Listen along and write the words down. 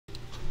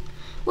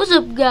What's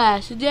up,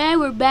 guys? Today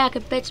we're back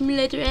at Pet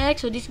Simulator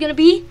X. So this is gonna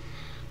be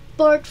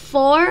part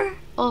 4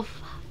 of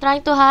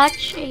trying to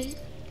hatch a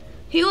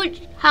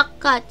huge hack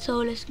cat. So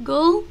let's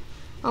go.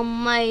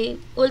 My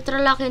ultra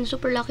lucky and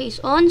super lucky is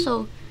on.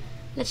 So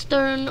let's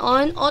turn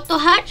on auto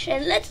hatch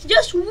and let's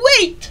just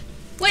wait.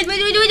 Wait.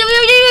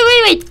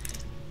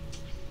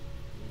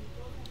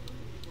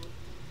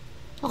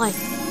 Okay.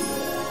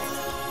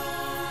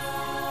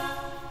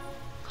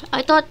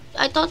 I thought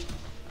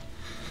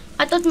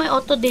my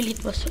auto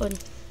delete was on.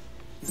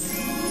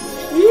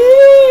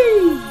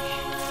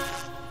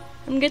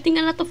 I'm getting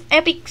a lot of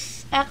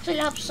epics. I actually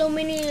have so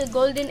many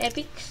golden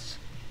epics.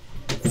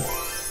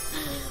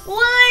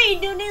 Why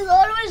do this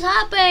always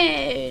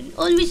happen?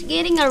 Always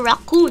getting a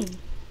raccoon.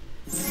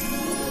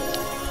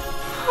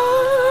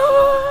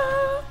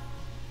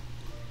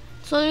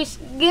 So always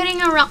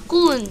getting a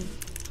raccoon.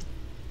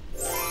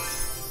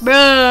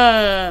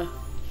 Bruh.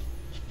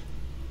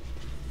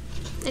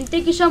 And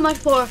thank you so much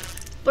for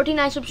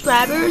 49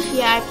 subscribers.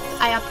 Yeah,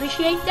 I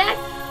appreciate that.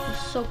 We're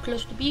so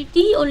close to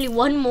 50. Only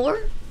one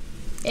more.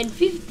 And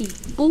 50.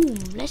 Boom.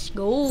 Let's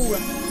go.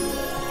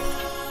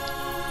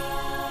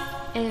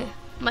 And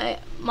my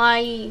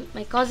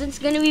cousin's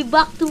gonna be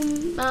back to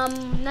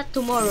not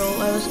tomorrow.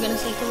 I was gonna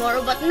say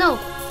tomorrow, but no.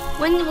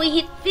 When we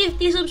hit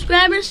 50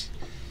 subscribers,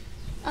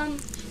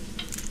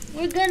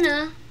 we're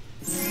gonna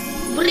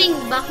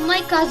bring back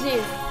my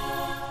cousin.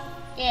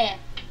 Yeah.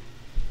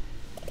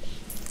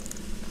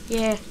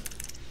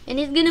 And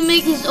he's gonna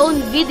make his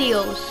own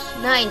videos.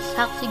 Nice,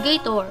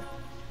 Haxigator.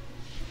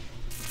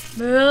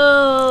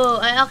 Bro,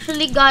 I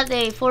actually got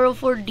a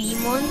 404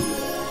 demon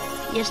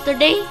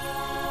yesterday.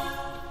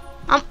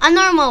 A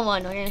normal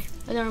one, okay?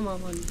 A normal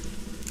one.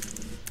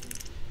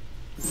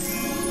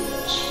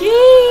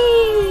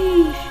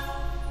 Sheesh.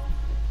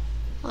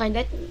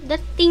 Okay,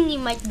 that thingy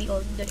might be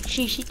old. The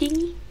shishi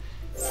thingy.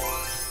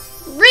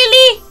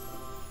 Really?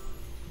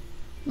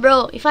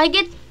 Bro, if I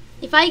get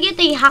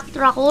a hacked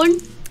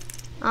raccoon,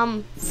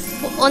 on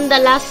the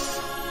last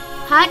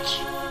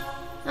hatch,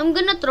 I'm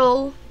gonna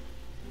throw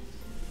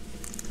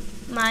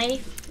my,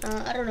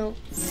 I don't know.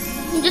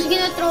 I'm just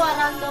gonna throw a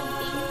random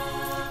thing.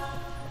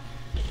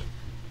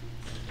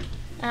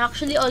 I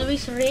actually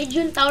always rage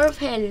on Tower of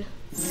Hell.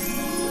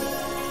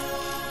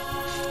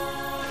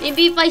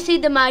 Maybe if I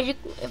say a magic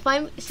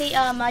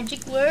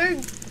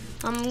word,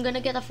 I'm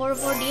gonna get a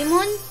 4-4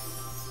 demon.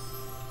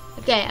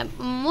 Okay,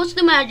 what's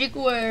the magic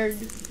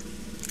word?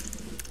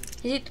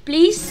 Is it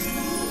please?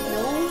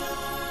 No.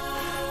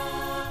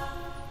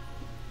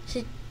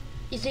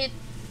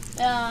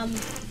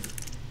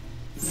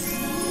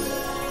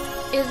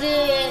 Is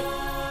it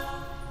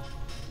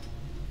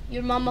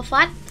your mama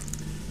fat?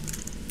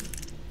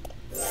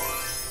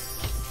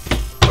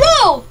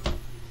 Bro!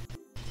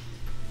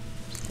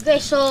 Okay,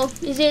 so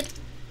is it?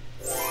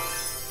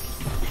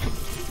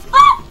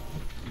 Ah!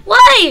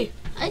 Why?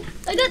 I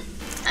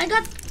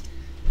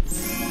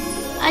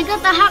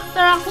got a hacked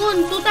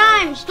raccoon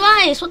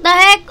twice. What the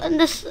heck? And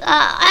this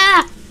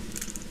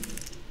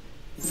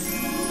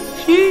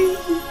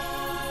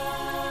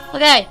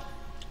Okay.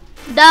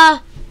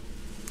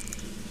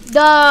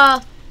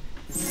 The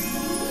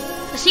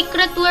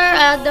secret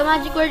word, the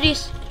magic word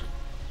is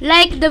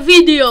like the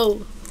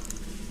video.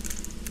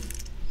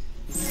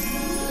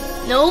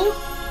 No?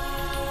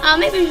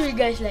 Maybe you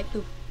guys like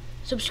to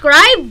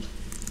subscribe.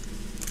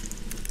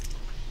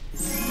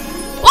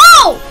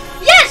 Whoa!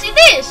 Yes, it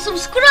is.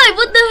 Subscribe.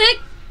 What the heck?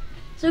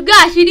 So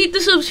guys, you need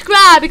to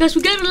subscribe because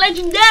we got a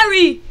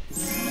legendary.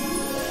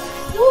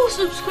 Woo!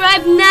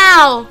 Subscribe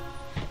now.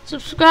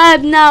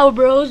 Subscribe now,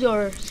 bros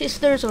or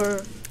sisters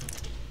or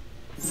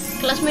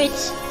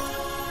classmates.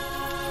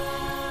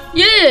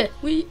 Yeah,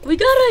 we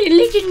got a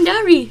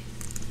legendary.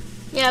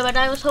 Yeah, but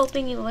I was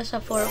hoping it was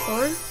a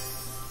 4-4.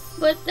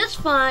 But that's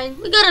fine.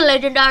 We got a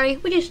legendary,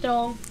 which is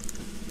strong.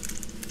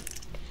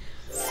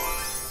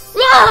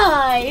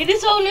 Right!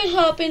 This always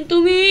happened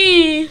to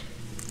me.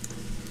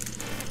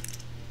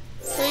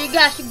 So you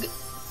guys,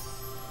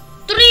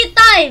 3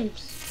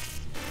 times.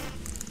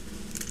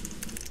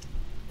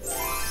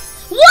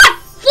 What?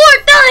 4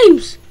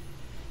 times?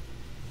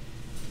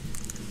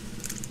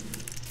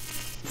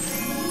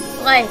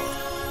 Okay.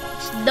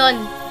 It's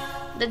done.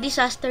 The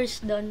disaster is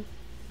done.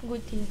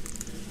 Good thing.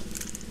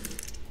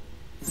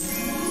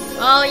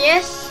 Oh,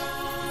 yes.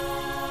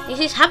 This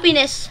is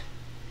happiness.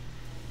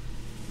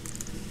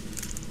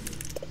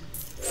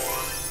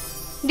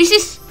 This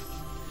is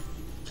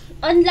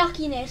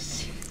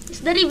unluckiness. Is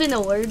that even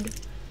a word?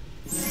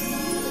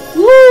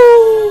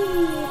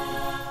 Woo!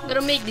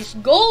 Gonna make this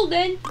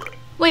golden.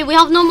 Wait, we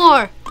have no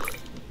more.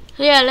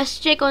 So yeah, let's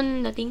check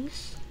on the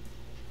things.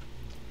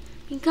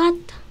 We got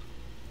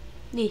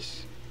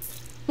this.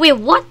 Wait,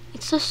 what?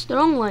 It's a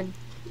strong one.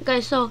 Okay,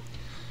 so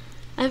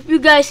I hope you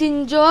guys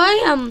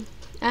enjoy.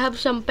 I have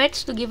some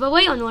pets to give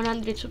away on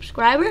 100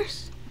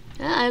 subscribers.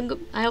 Yeah,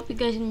 I hope you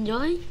guys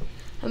enjoy.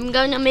 I'm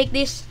gonna make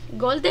these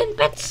golden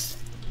pets.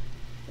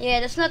 Yeah,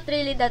 that's not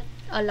really that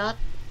a lot.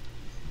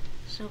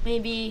 So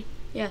maybe,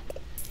 yeah.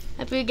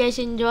 Hope you guys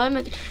enjoy.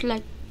 Make sure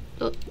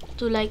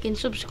to like and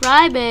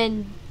subscribe,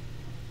 and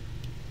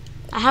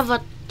I have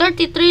a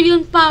 30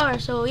 trillion power,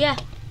 so yeah.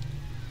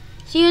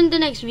 See you in the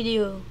next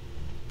video.